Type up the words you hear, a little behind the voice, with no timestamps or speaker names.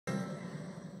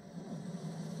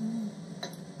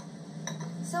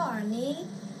So Arnie,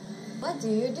 what do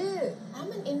you do?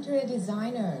 I'm an interior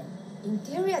designer.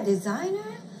 Interior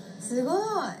designer? すご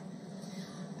い!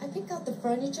 I pick out the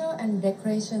furniture and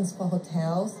decorations for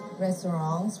hotels,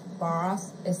 restaurants,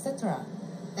 bars, etc.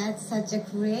 That's such a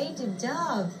creative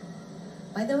job.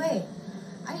 By the way,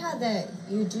 I heard that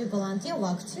you do volunteer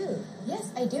work too.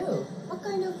 Yes, I do. What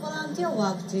kind of volunteer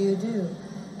work do you do?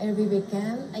 Every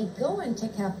weekend, I go and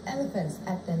take care of elephants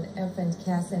at an elephant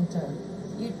care center.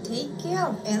 You take care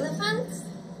of elephants?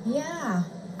 Yeah,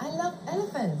 I love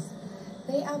elephants.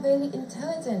 They are very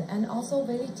intelligent and also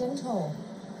very gentle.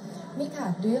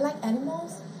 Mika, do you like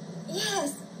animals?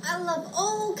 Yes, I love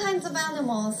all kinds of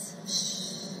animals.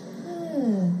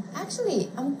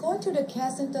 Actually, I'm going to the care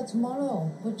center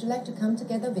tomorrow. Would you like to come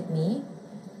together with me?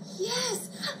 Yes,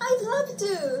 I'd love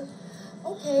to.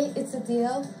 Okay, it's a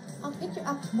deal. I'll pick you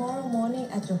up tomorrow morning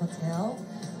at your hotel.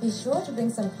 Be sure to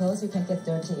bring some clothes you can get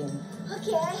dirty in.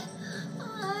 Okay.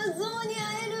 ゾウに会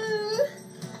える